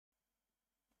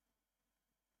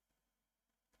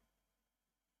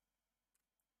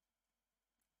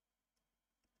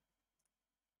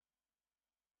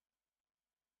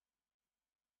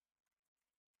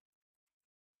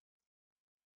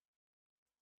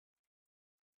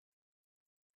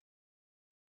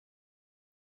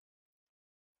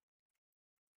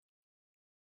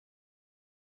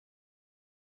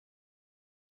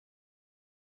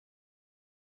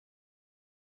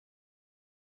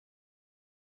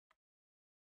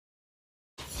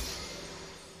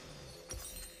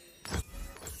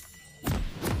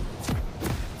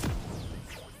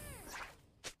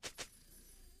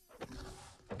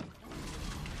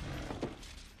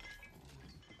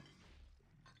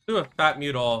Do a fat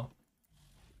mute all.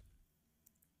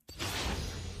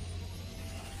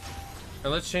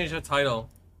 And let's change the title.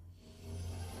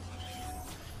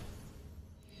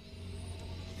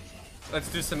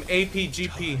 Let's do some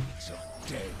APGP. Tides of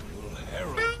dead will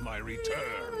herald my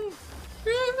return.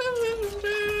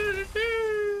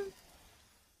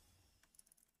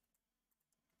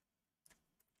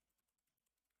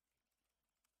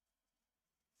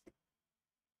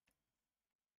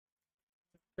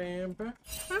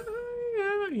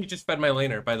 He just fed my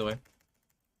laner, by the way.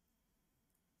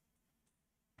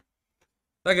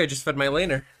 That guy just fed my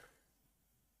laner.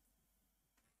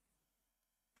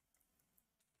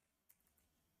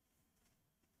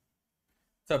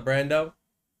 What's up, Brando?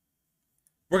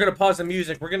 We're gonna pause the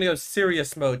music. We're gonna go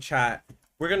serious mode, chat.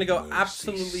 We're gonna go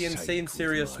absolutely insane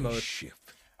serious mode.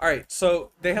 Alright,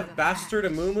 so they have Bastard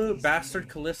Amumu, Bastard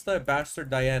Callista,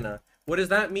 Bastard Diana. What does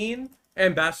that mean?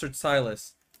 And Bastard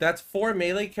Sylas. That's 4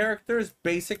 melee characters,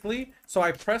 basically. So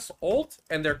I press ult,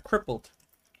 and they're crippled.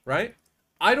 Right?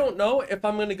 I don't know if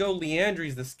I'm gonna go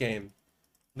Leandries this game.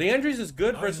 Leandries is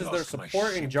good versus their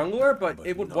support and jungler, but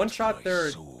it would one-shot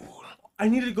their... I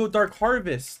need to go Dark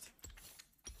Harvest.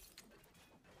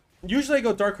 Usually I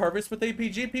go Dark Harvest with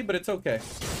APGP, but it's okay.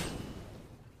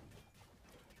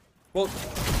 Well...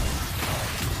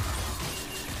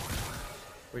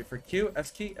 Wait for Q,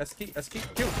 S key, S key, S key,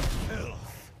 Q.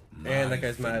 And that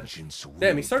guy's mad.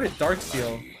 Damn, he started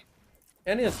Darksteel.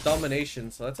 And he has Domination,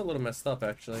 so that's a little messed up,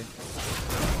 actually.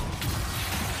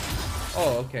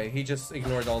 Oh, okay. He just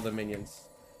ignored all the minions.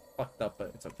 Fucked up,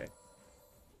 but it's okay.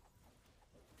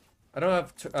 I don't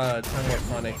have Time Warp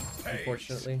Tonic,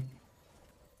 unfortunately.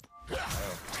 I'll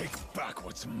take back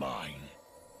what's mine.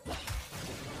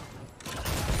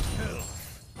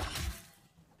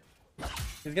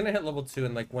 He's gonna hit level 2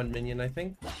 in like 1 minion, I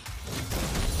think.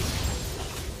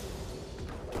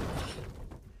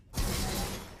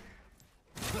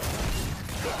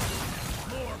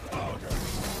 More powder.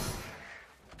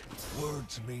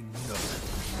 Words mean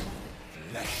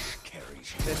nothing. Flesh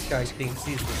carries you. This guy thinks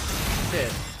he's the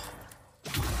shit.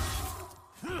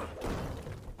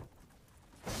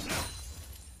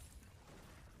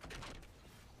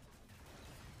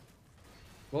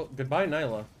 Well, goodbye,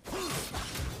 Nyla.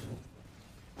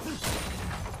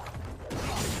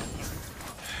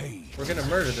 Hey. We're gonna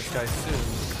murder this guy soon.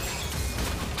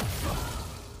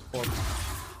 Or...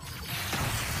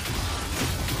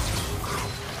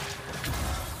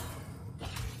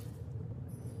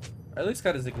 I at least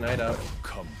got his ignite out.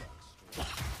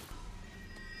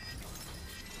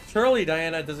 Surely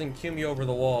Diana doesn't Q me over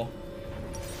the wall.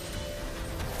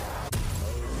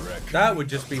 That would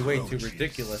just be way too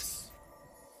ridiculous.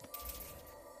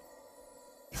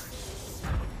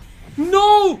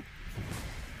 No!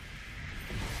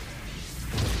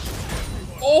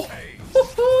 Oh!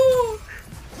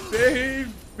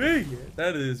 Baby!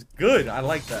 That is good. I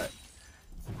like that.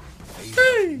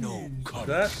 Hey!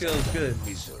 That feels good.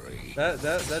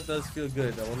 That does feel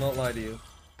good. I will not lie to you.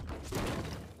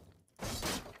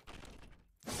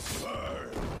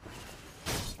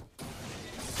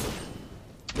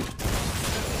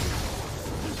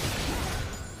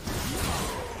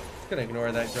 Just gonna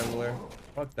ignore that jungler.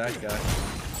 Fuck that guy.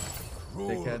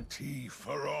 Dickhead.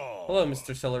 For all. Hello,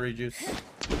 Mr. Celery Juice.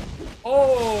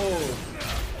 Oh!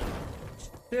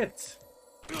 Shit.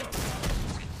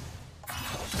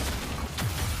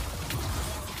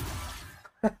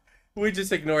 We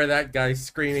just ignore that guy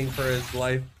screaming for his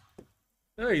life.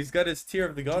 Oh, he's got his Tear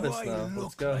of the Goddess now.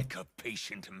 Let's go. Like a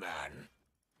patient man.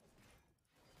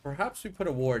 Perhaps we put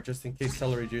a ward just in case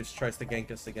Celery Juice tries to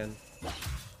gank us again.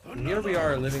 And here we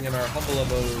are living in our humble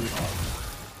abode.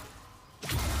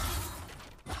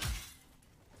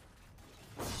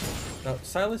 Now,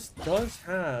 Sylas does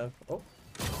have... Oh.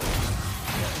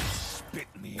 Spit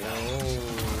me out.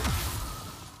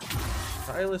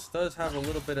 Sylas does have a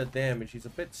little bit of damage. He's a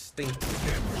bit stinky.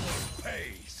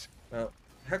 Now,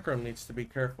 Hecarim needs to be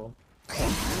careful.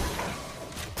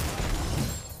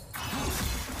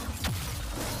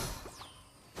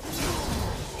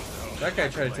 That guy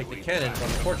tried to take the cannon, but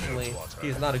unfortunately, he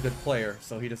is not a good player,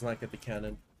 so he does not get the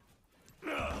cannon.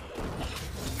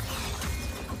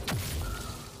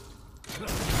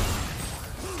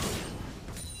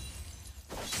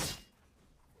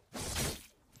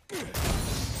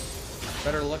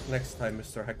 Better luck next time,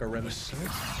 Mr. Hecarim.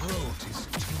 Throat is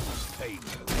too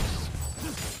painless.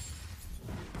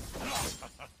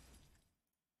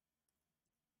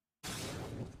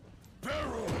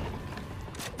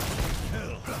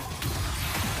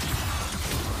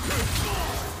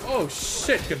 Oh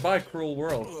shit, goodbye cruel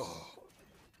world.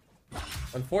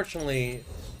 Unfortunately,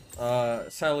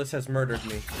 Sylas has murdered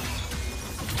me.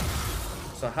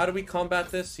 So how do we combat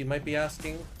this? You might be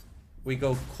asking. We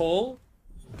go coal,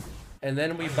 and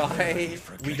then we buy...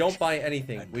 We don't buy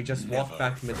anything. We just walk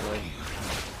back mid lane.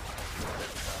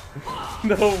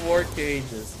 No war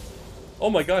cages. Oh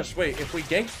my gosh, wait. If we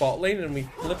gank bot lane and we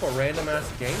flip a random ass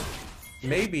gank,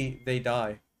 maybe they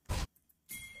die.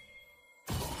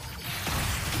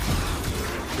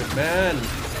 Good man.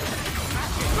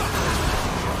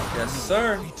 Yes,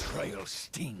 sir.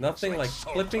 Nothing like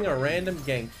flipping a random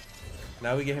gank.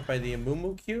 Now we get hit by the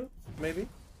Amumu Q? Maybe?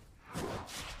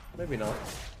 Maybe not.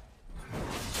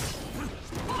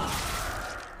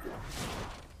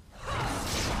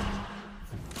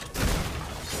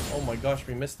 Oh my gosh,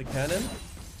 we missed the cannon?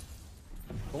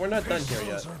 But we're not done here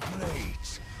yet.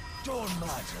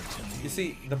 You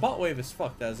see, the bot wave is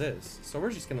fucked as is, so we're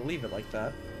just gonna leave it like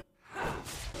that.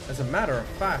 As a matter of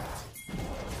fact.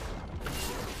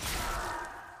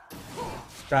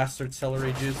 Bastard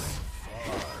celery juice.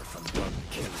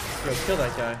 Yo, kill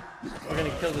that guy. We're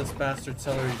gonna kill this bastard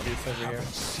celery juice over here.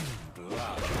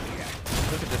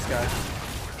 Look at this guy.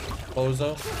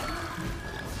 Bozo.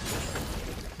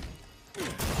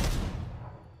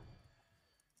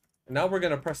 And now we're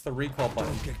gonna press the recall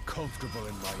button. Get comfortable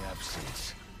in my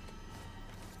absence.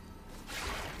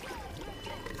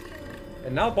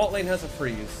 And now bot lane has a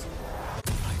freeze.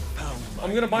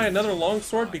 I'm gonna buy another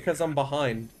longsword because I'm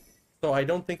behind. So I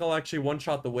don't think I'll actually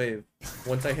one-shot the wave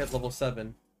once I hit level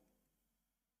 7.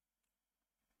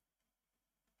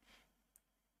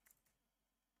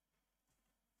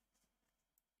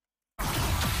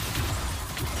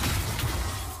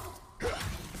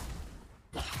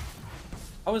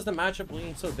 How is the matchup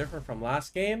looking so different from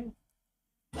last game?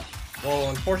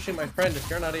 Well, unfortunately, my friend, if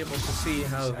you're not able to see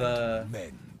how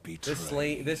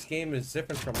this game is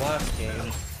different from last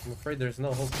game, I'm afraid there's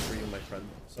no hope for you, my friend.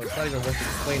 So it's not even worth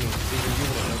explaining, because even you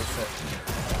wouldn't notice it.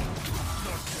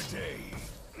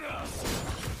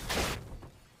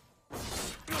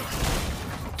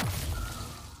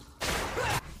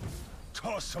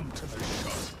 Toss him to the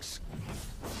sharks.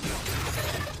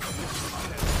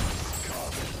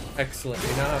 Excellent, we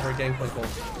now have our Gangplank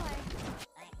ultimate.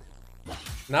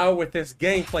 Now with this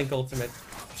Gangplank ultimate,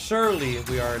 surely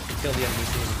we are to kill the enemy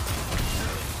team.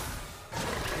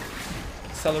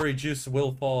 Celery juice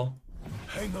will fall.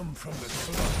 Hang them from the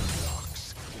slaughter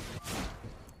blocks.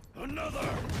 Another.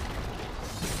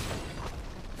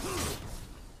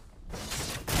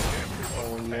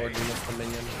 Oh lord, we missed the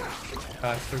minion.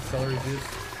 Bastard celery juice.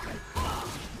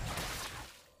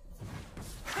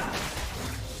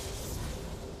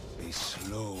 A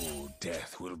slow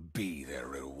death will be their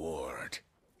reward.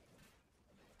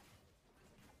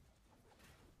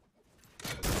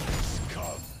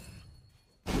 Scum.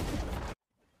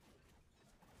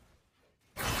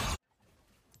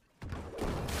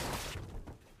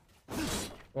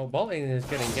 Well, bot lane is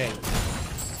getting ganked.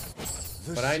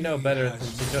 But I know better than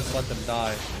to just let them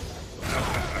die.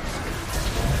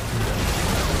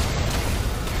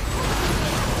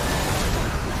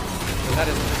 And that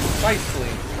is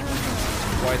precisely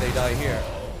why they die here.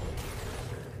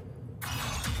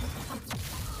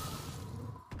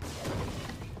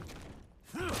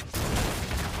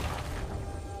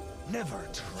 Never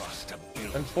trust a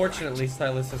build. Unfortunately,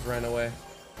 Sylas has ran away.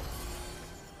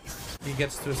 He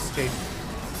gets to escape.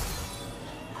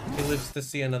 He lives to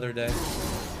see another day.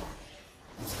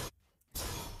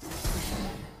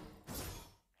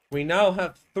 We now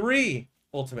have 3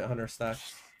 Ultimate Hunter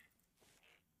stacks.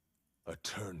 A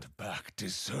turned back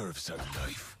deserves a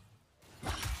knife.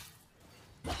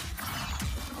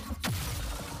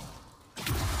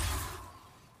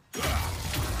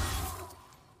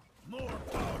 More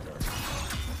powder.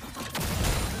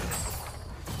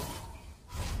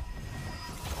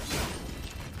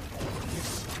 This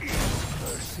is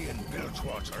mercy in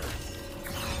Bilgewater.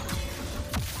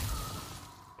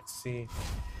 Let's see.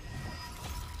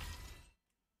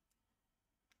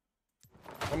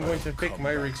 I'm going to pick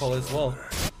my recall as well.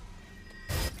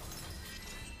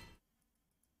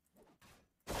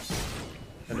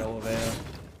 An elevator.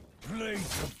 Play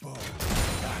the bow.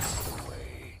 That's the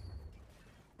way.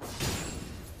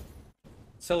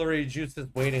 Celery juice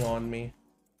is waiting on me.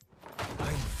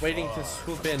 Waiting to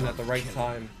swoop in at the right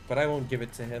time, but I won't give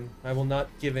it to him. I will not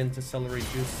give in to celery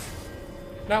juice.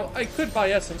 Now, I could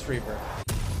buy Essence Reaper,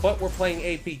 but we're playing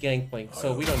AP Gangplank,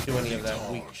 so we don't do any of that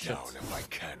weak shit. If I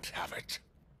can't have it.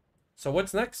 So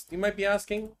what's next, you might be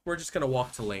asking? We're just gonna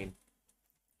walk to lane.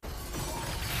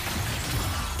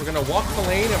 We're gonna walk to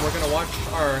lane and we're gonna watch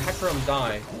our Hecarim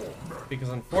die. Because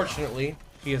unfortunately,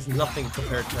 he has nothing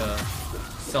compared to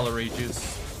celery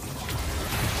juice.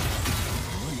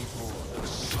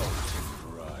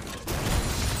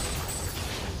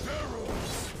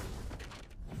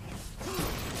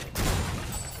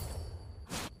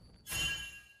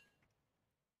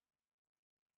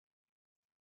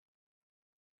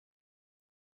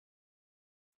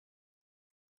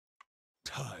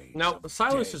 Now,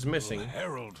 Sylas is missing.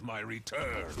 Herald my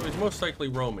return. So he's most likely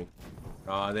roaming.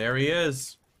 Ah, there he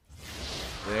is.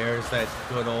 There's that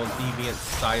good old deviant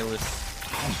Sylas.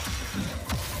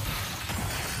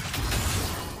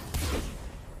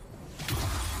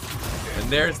 And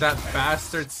there's that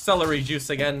bastard celery juice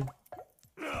again.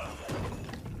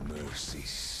 Mercy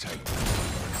sight.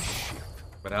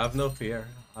 But have no fear.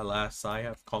 Alas, I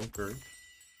have conquered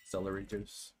celery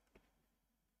juice.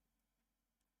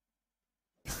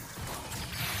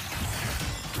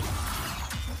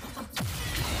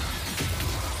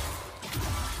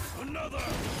 Another.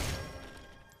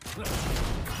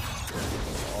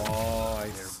 Oh, I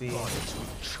see. Bodies will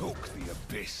choke the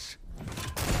abyss.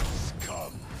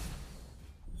 Scum.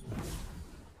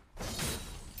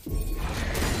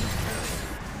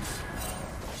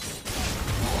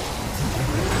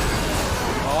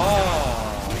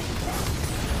 Oh.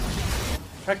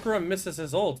 Pekra misses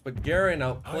his ult, but Garen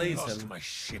outplays I lost him. my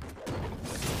ship,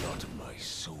 but not my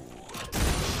soul.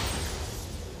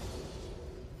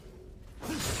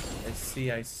 I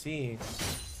see, I see.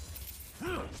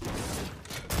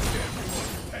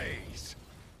 Pays.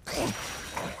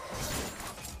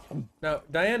 Now,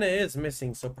 Diana is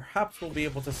missing, so perhaps we'll be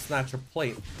able to snatch her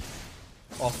plate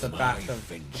off the back of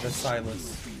the Sylas.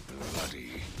 Will be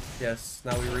bloody. Yes,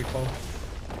 now we repo.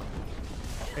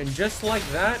 And just like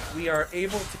that, we are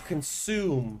able to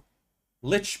consume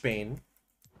Lichbane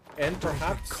and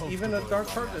perhaps even a Dark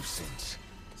Harvest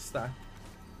stack.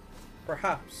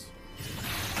 Perhaps.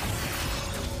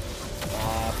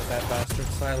 Ah, but that bastard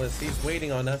Sylas, he's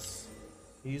waiting on us.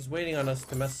 He's waiting on us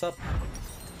to mess up.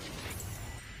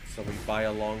 So we buy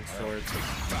a longsword.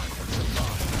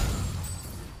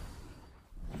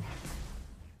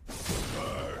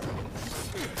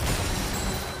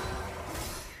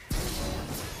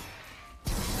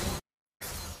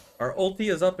 Our ulti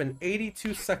is up in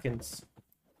 82 seconds.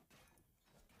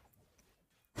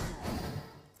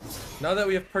 Now that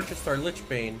we have purchased our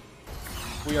Lichbane,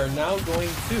 we are now going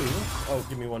to... Oh,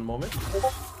 give me one moment.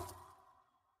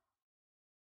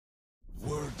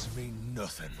 Words mean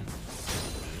nothing.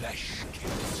 Flesh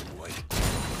kills white.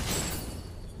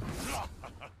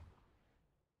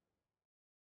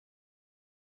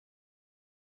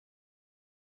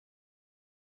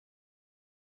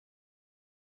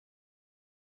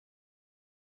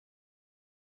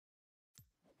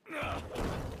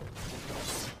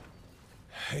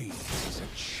 Hate is a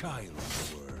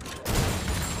child's word.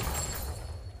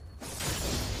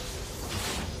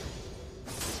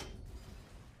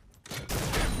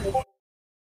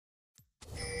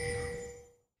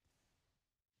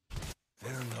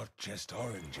 They're not just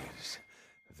oranges,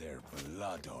 they're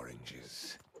blood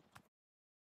oranges.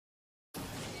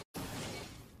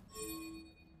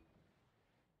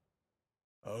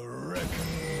 A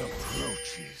reckoning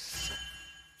approaches.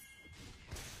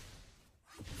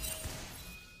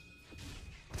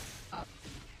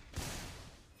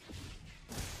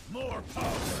 More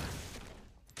power!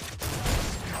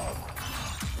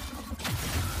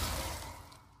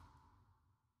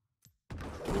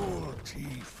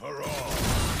 Cruelty for all!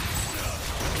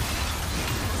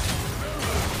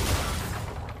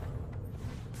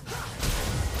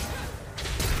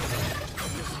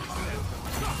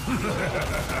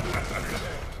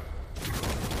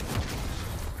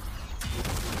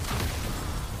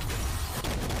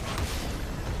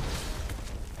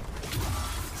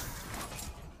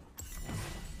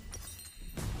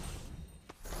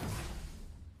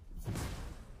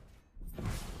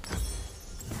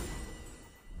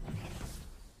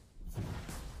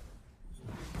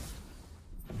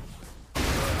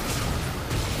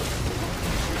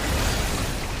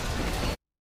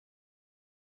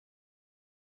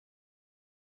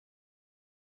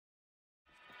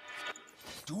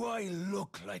 Do I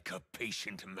look like a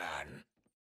patient man?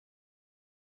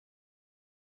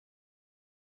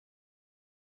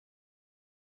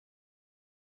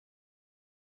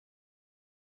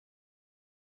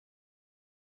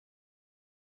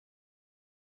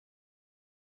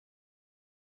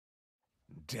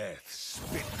 Death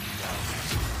spit me out.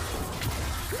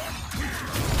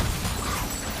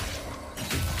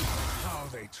 How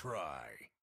they try.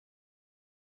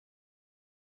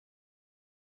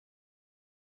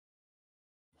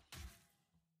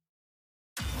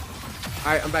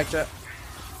 Alright, I'm back, chat.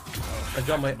 I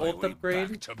got my ult way upgrade,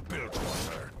 back to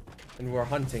Bilgewater. and we're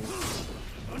hunting.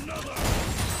 Another.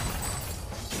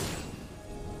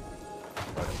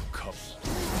 Cup.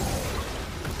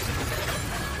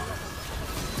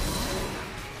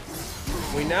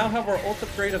 We now have our ult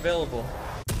upgrade available.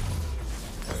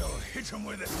 I'll hit him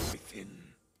with it within.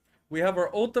 We have our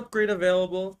ult upgrade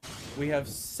available. We have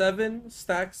 7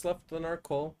 stacks left on our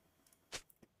call.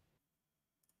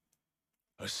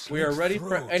 We are ready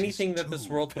for anything that this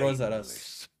world throws at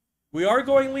us. We are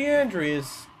going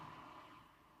Leandries.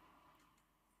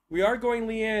 We are going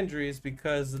Leandries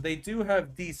because they do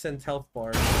have decent health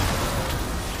bars.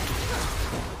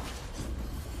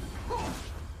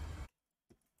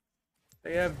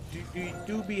 They have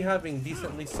do be having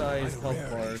decently sized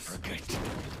health bars.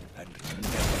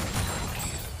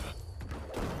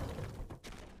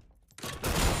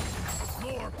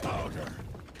 More powder.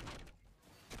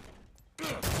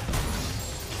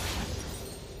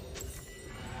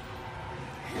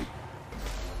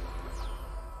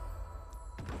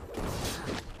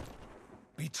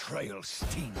 Betrayal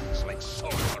stings like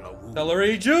salt on a wound.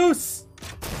 Celery juice!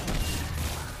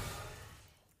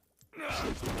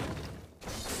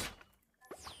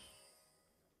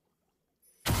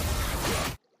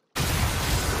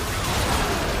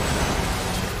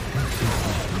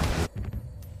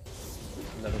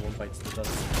 Another one bites the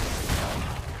dust.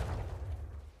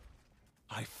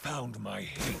 I found my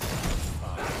hate.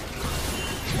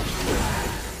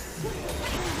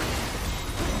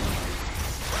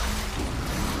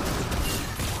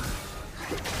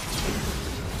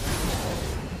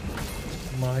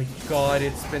 My god,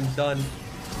 it's been done.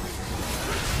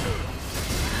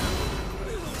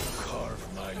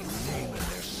 Carve my name in their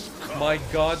skull. My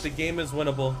god, the game is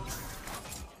winnable.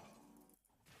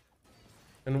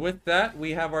 And with that,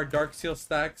 we have our Dark Seal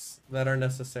stacks that are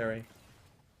necessary.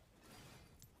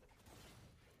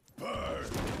 Burn.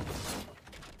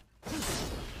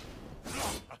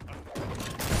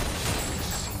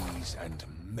 Seas and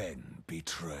men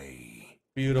betray.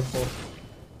 Beautiful.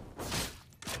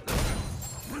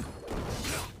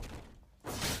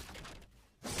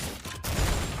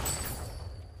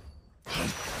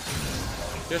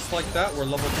 Just like that, we're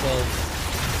level 12.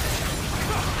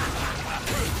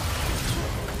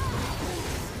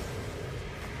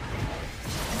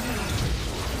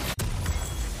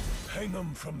 Hang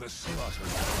them from the slaughter.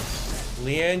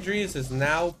 Leandries is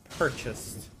now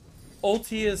purchased.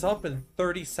 Ulti is up in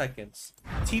 30 seconds.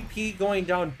 TP going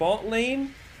down bot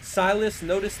lane. Sylas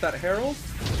noticed that herald.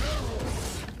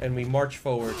 And we march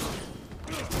forward.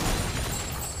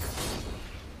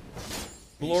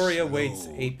 Glory awaits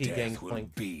AP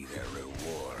Gangplank. Be their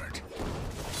reward.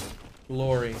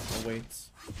 Glory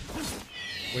awaits.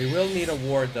 We will need a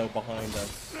ward though behind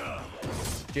us.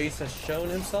 Jace has shown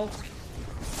himself.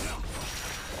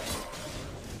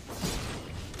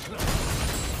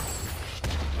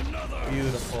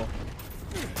 Beautiful.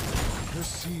 The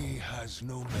sea has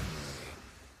no memory,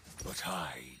 but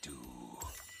I do.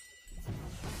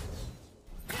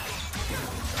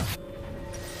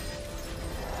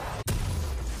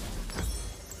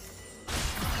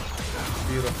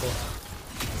 Beautiful.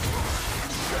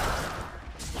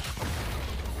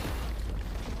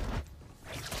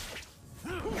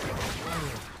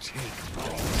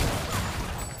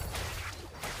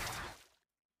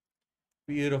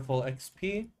 Beautiful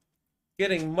XP.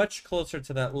 Getting much closer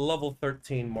to that level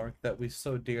 13 mark that we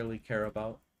so dearly care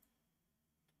about.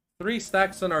 3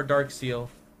 stacks on our Dark Seal.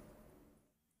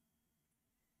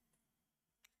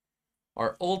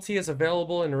 Our ulti is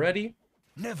available and ready.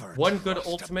 Never One good trust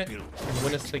a ultimate build. can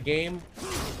win us the game.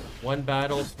 One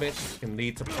bad ultimate can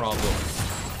lead to problems.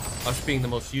 Us being the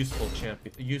most useful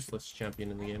champion, useless champion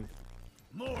in the game.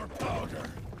 More powder.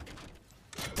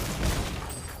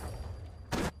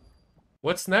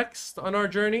 What's next on our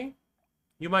journey?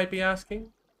 You might be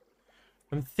asking.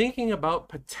 I'm thinking about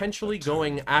potentially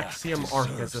going Axiom Arc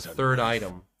as a third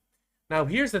item. Now,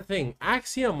 here's the thing.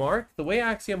 Axiom Arc, the way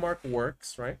Axiom Arc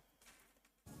works, right?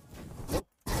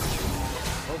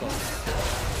 Hold on.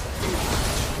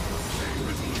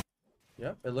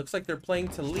 Yep, it looks like they're playing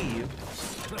to leave.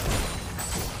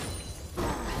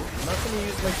 I'm not going to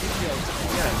use my GPL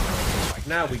yet.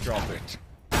 Now we drop it.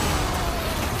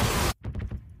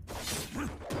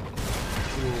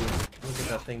 Ooh, look at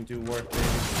that thing do work, baby.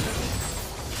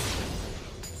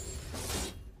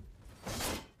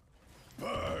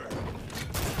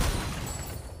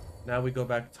 Now we go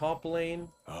back top lane.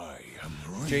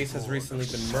 Jace has recently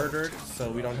been murdered, so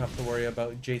we don't have to worry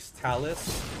about Jace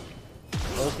Talus.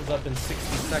 Ult is up in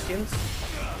 60 seconds.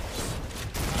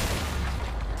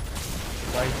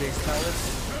 Bye, Jace Talus.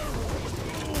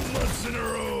 Months in a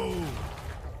row.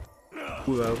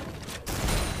 Whoa.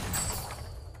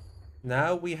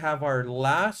 Now we have our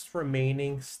last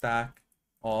remaining stack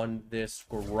on this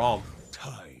Gromp.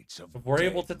 If we're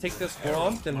able to take this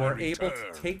Gromp, then we're able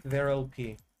to take their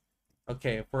LP.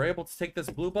 Okay, if we're able to take this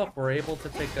blue buff, we're able to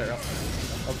take their LP.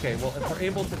 Okay, well, if we're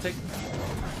able to take...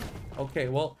 Okay,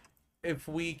 well, if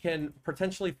we can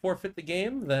potentially forfeit the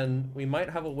game, then we might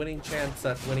have a winning chance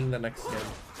at winning the next game.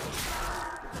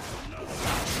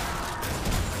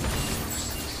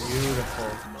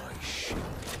 Beautiful.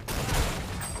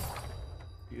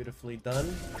 Beautifully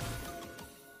done.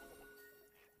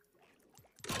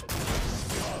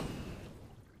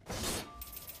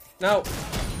 Now,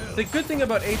 the good thing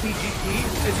about APGP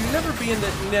is you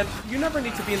never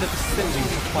need to be in the vicinity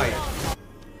to fight it,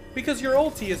 because your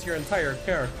ulti is your entire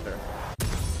character.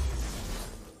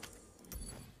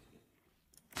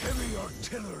 Heavy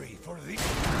artillery for the...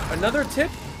 Another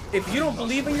tip: if you don't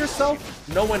believe in yourself,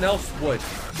 no one else would,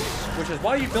 which is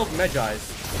why you build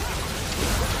Medjais.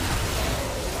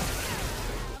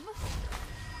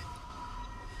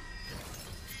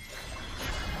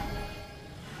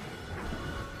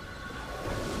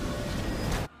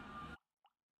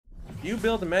 You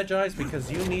build Medjais because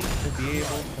you need to be able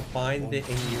to find it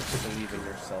in you to believe in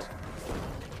yourself.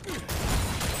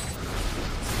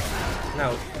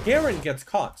 Now, Garen gets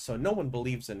caught, so no one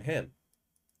believes in him.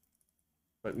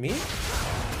 But me?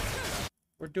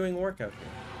 We're doing work out here.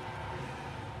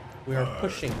 We are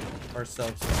pushing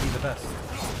ourselves to be the best.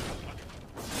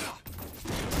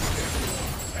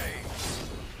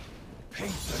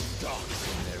 Paint the dogs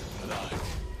in their blood.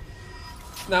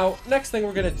 Now, next thing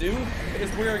we're gonna do is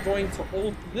we are going to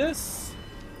ult this.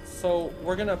 So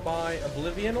we're gonna buy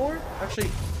Oblivion Ore. Actually,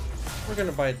 we're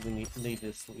gonna buy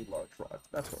needlessly large rod.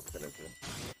 That's what we're gonna do.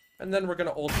 And then we're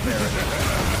gonna ult there.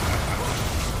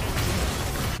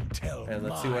 And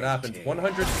let's see what happens.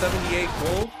 178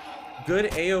 gold.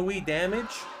 Good AoE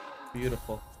damage.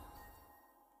 Beautiful.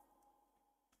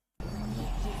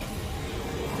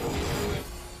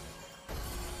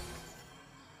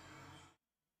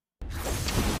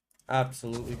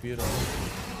 Absolutely beautiful.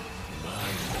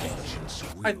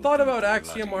 I thought about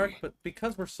Axiom Arc, but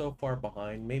because we're so far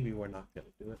behind, maybe we're not gonna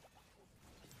do it.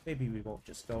 Maybe we won't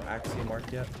just go Axiom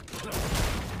Arc yet.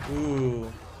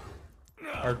 Ooh.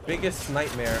 Our biggest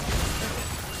nightmare.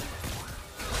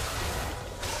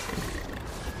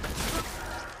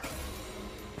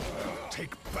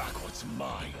 Take back what's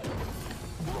mine.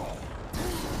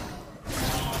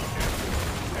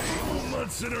 8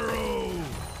 months in a row.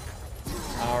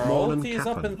 Our ulti is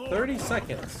up in 30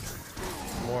 seconds.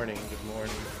 Good morning, good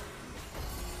morning.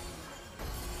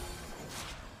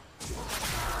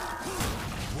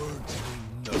 Words mean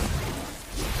nothing.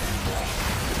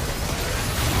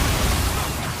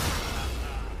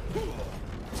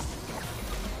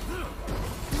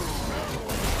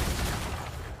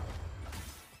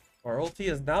 Our ulti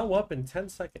is now up in 10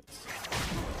 seconds.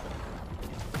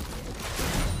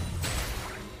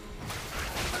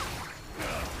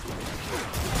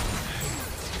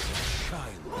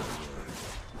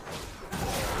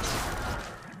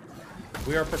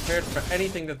 We are prepared for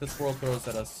anything that this world throws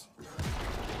at us.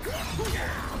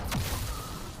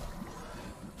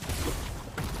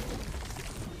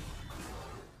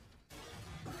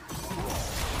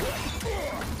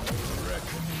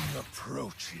 Reckoning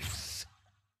approaches.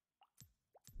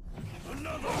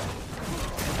 Another.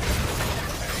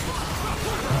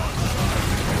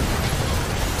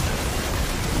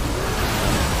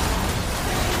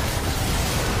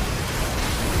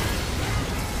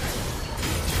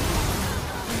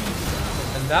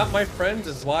 That, my friends,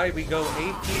 is why we go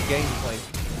AP Gangplank.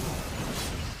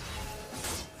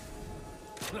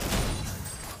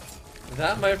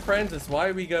 That, my friends, is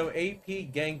why we go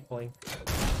AP Gangplank.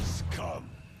 Scum.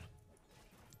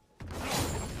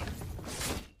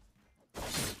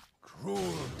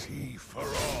 Cruelty for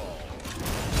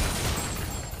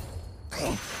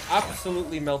all.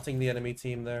 Absolutely melting the enemy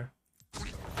team there.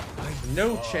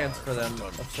 No chance for them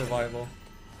of survival.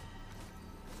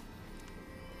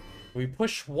 We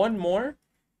push one more.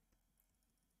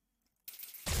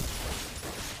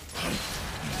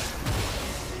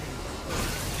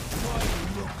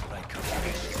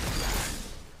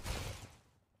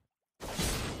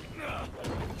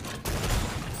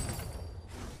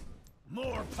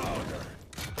 More powder.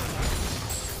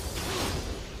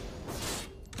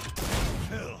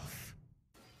 Filth.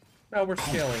 Now we're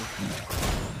scaling.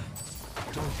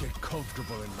 Don't get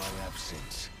comfortable in my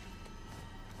absence.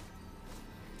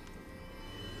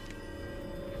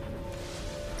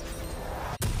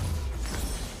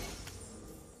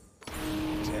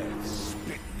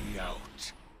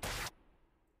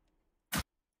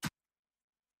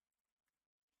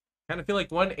 Kind of feel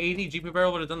like 180 GP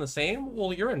barrel would have done the same.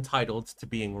 Well, you're entitled to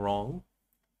being wrong.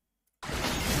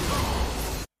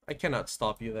 I cannot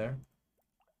stop you there.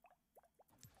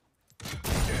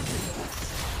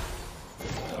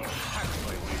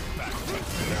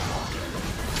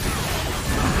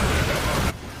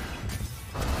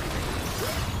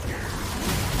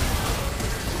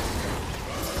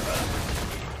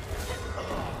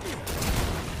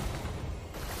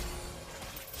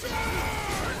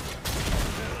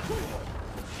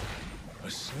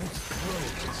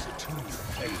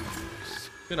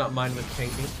 Do not mind with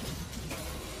tanking.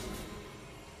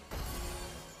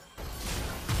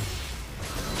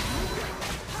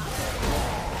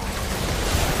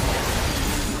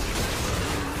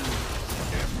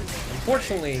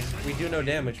 Unfortunately, we do no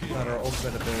damage without our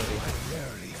ultimate ability.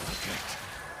 Rarely forget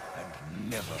and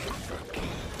never forgive.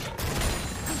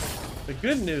 The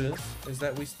good news is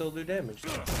that we still do damage.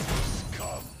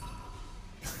 Scum.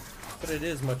 But it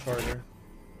is much harder.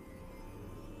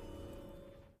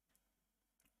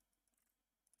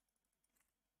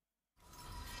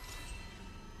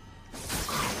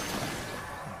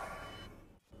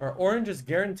 Our orange is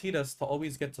guaranteed us to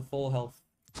always get to full health.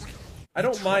 I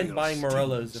don't mind buying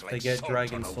Morellos if they get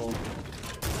Dragon Soul.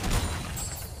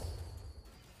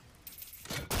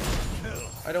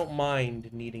 I don't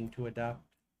mind needing to adapt.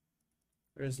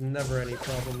 There's never any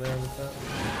problem there with that.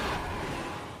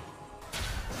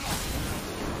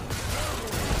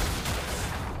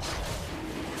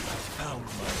 Found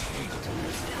my hate.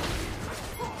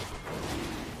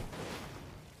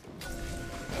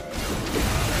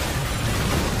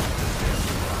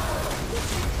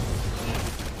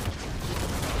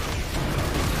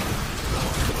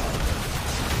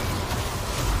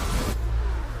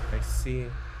 I see.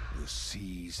 The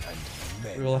seas and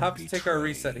men We will have to take our betray,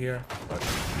 reset here. but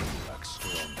back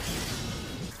strong.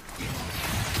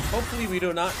 Hopefully we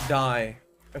do not die.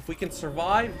 If we can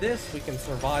survive this, we can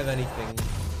survive anything.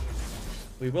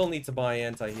 We will need to buy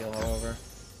anti-heal, however.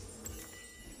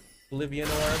 Oblivion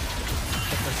Orb.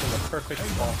 Puts us in the perfect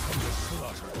spot. From the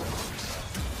slaughter.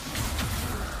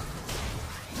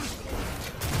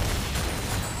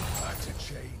 Back to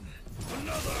chain.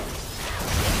 Another.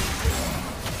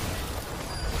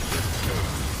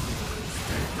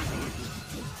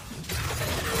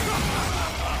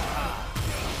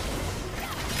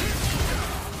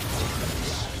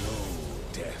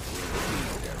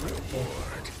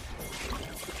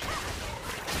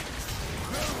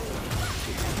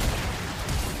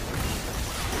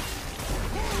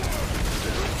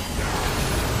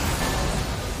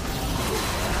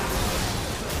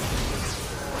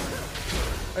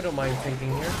 I don't mind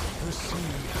tanking here.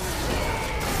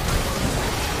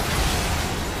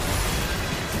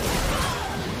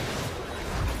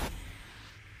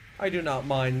 I do not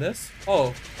mind this.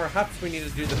 Oh, perhaps we need to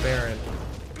do the Baron.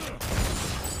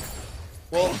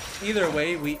 Well, either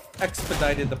way, we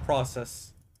expedited the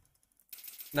process.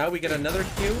 Now we get another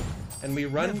Q, and we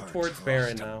run towards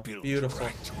Baron now. Beautiful.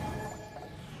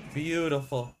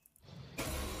 Beautiful.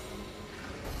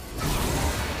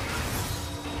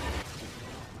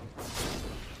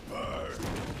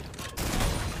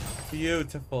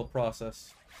 Beautiful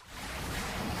process.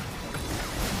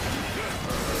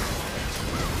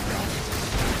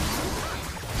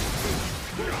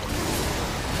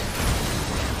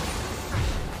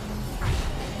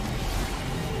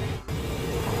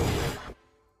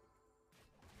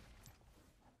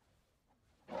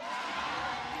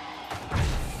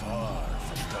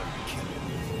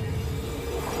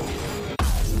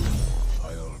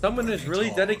 Someone is really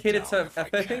dedicated to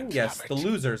FFing? Yes, the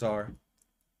losers are.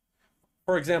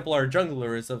 For example, our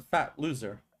jungler is a fat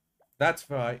loser. That's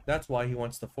why he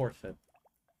wants to forfeit.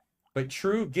 But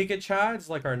true Giga Chads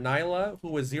like our Nyla, who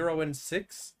was 0 and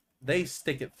 6, they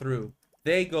stick it through.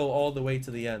 They go all the way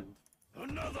to the end.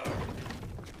 Another.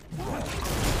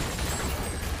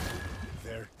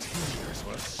 Their tears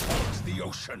will salt the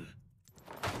ocean.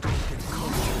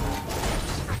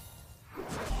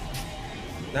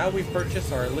 Now we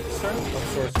purchase our Elixir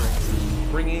of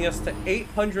Sorcery, bringing us to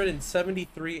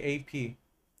 873 AP.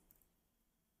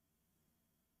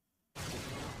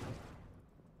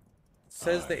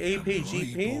 Says the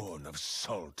APGP.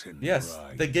 Yes,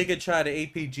 the Giga Chad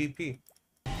APGP.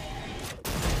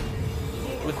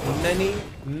 With many,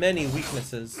 many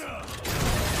weaknesses.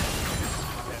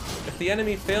 If the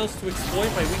enemy fails to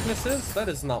exploit my weaknesses, that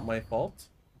is not my fault.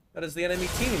 That is the enemy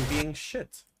team being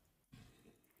shit.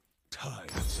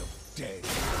 Tides of dead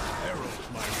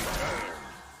herald my return.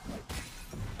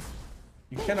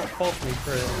 You cannot fault me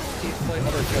for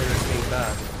other players being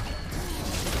bad.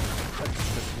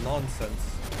 That's just nonsense.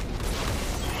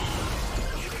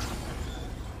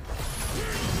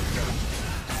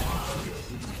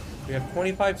 We have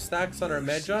 25 stacks on our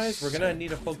Magi's. We're gonna need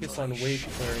to focus on wave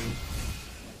clearing.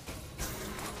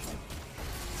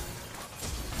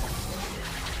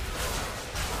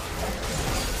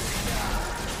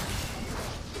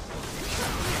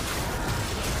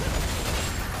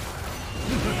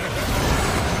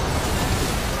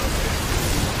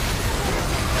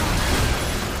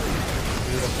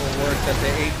 Beautiful work that the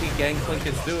AP Gangplank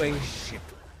is doing.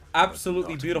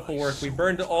 Absolutely beautiful work. We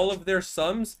burned all of their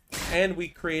sums, and we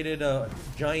created a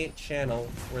giant channel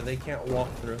where they can't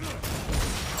walk through.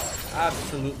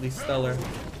 Absolutely stellar.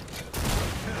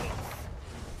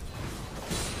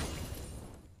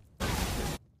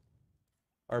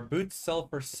 Our boots sell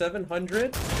for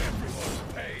 700.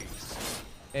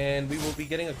 And we will be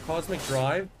getting a cosmic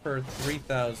drive for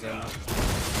 3,000.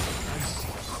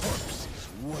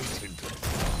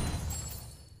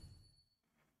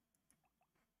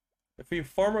 If we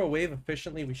farm our wave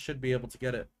efficiently, we should be able to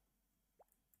get it.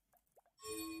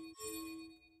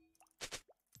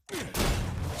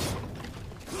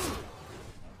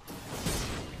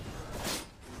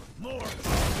 More.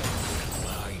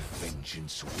 My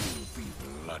vengeance will be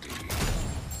bloody.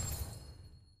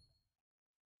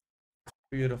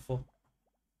 Beautiful.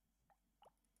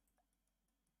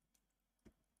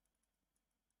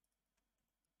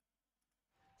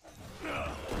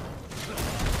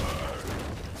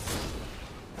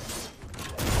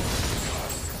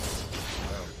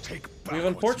 We've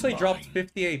unfortunately dropped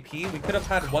 50 AP. We could have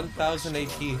had 1,000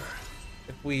 AP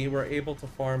if we were able to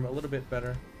farm a little bit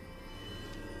better.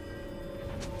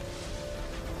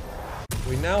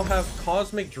 We now have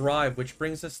Cosmic Drive, which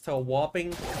brings us to a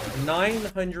whopping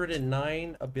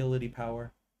 909 ability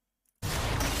power.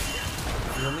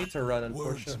 You'll need to run,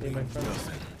 unfortunately, my friend.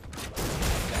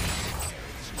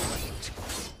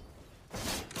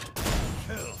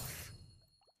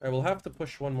 I will have to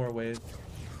push one more wave.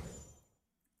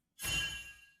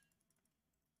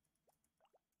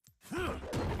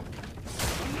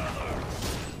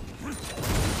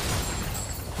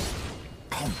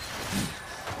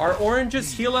 Our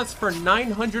oranges heal us for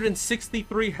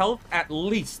 963 health at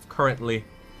least currently.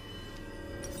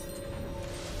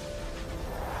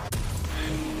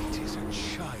 It is a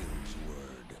child's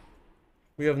word.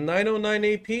 We have 909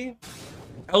 AP.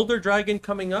 Elder Dragon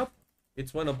coming up.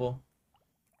 It's winnable.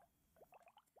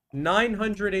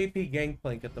 900 AP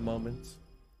Gangplank at the moment.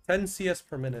 10 CS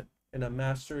per minute in a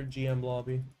master GM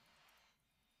lobby.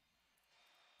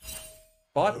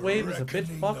 Bot wave is a bit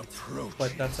fucked,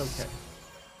 but that's okay.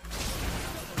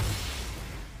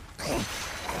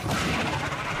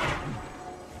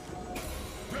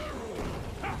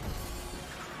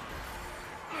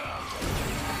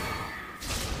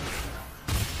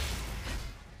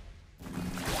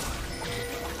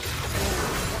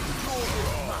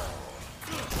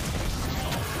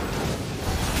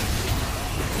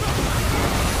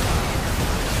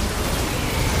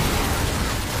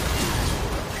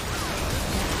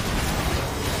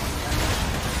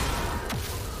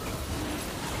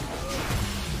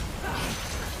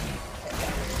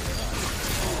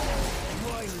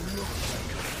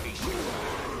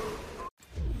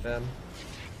 Them.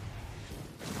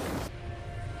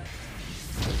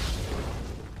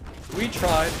 We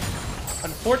tried.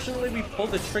 Unfortunately, we pulled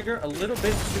the trigger a little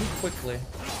bit too quickly.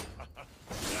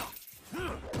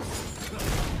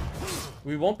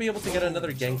 We won't be able to get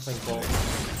another Gangplank bolt.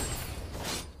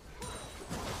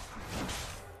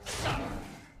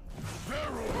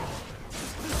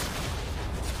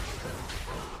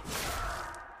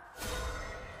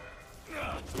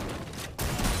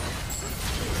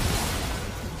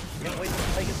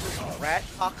 Rat,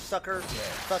 cocksucker,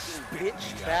 fucking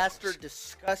bitch, bastard,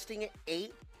 disgusting,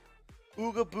 8,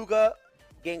 Ooga Booga,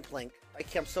 Gangplank.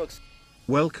 I'm so excited.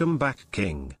 Welcome back,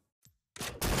 King.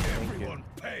 Everyone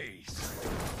pays.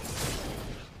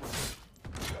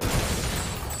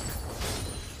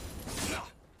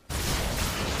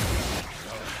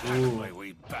 Ooh. My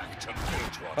way back to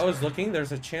Bridgewater. I was looking,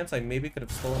 there's a chance I maybe could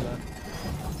have stolen that.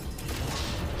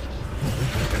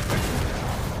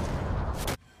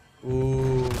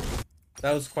 Ooh.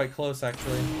 That was quite close,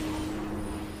 actually.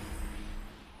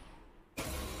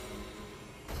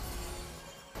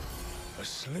 A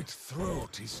slit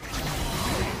throat is...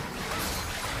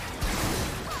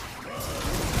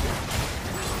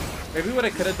 Maybe what I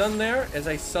could have done there is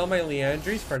I sell my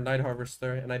Leandries for Night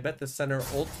Harvester, and I bet the center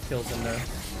ult kills in there.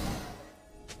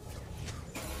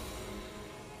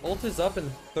 Ult is up in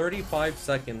 35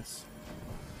 seconds.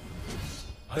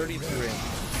 33.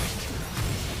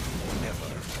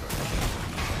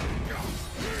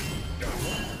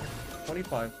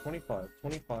 25, 25,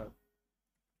 25,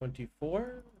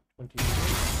 24, 23,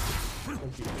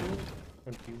 22,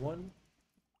 21.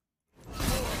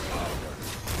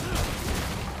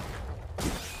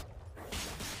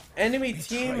 Enemy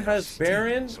team has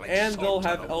Baron and they'll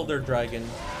have Elder Dragon.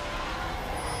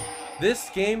 This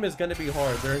game is going to be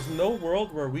hard. There's no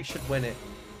world where we should win it.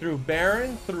 Through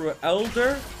Baron, through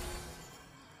Elder,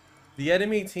 the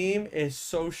enemy team is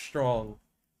so strong.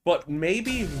 But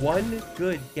maybe one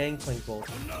good Gangplank bolt.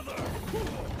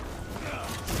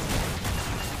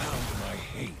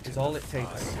 is all it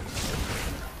takes.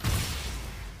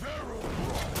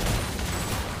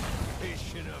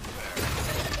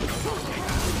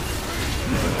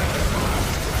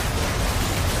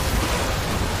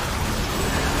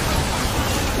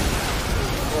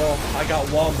 Well, I got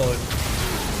womboed,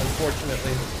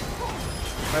 unfortunately.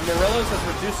 My Morellos has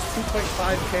reduced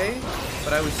 2.5k,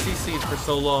 but I was CC'd for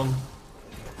so long.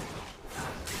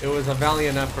 It was a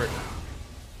valiant effort.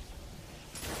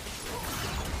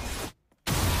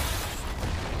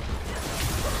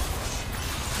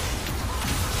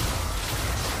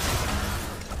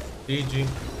 GG.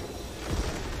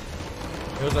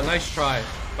 It was a nice try.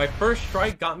 My first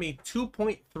strike got me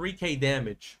 2.3k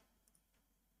damage.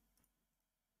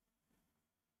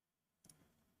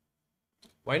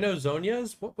 Why no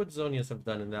Zonias? What would Zonias have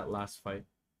done in that last fight?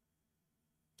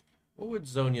 What would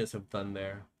Zonias have done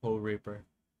there, Poe Reaper?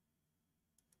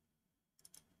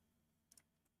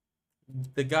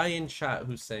 The guy in chat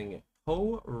who's saying it.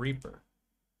 Poe Reaper.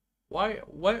 Why?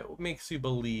 What makes you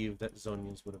believe that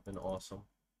Zonias would have been awesome?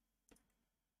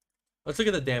 Let's look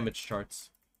at the damage charts.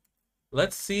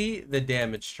 Let's see the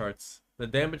damage charts. The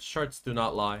damage charts do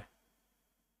not lie.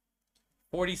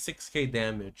 46k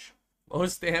damage.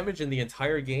 Most damage in the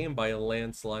entire game by a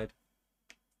landslide.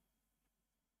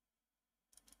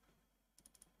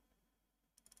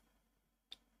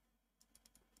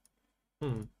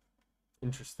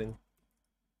 Interesting.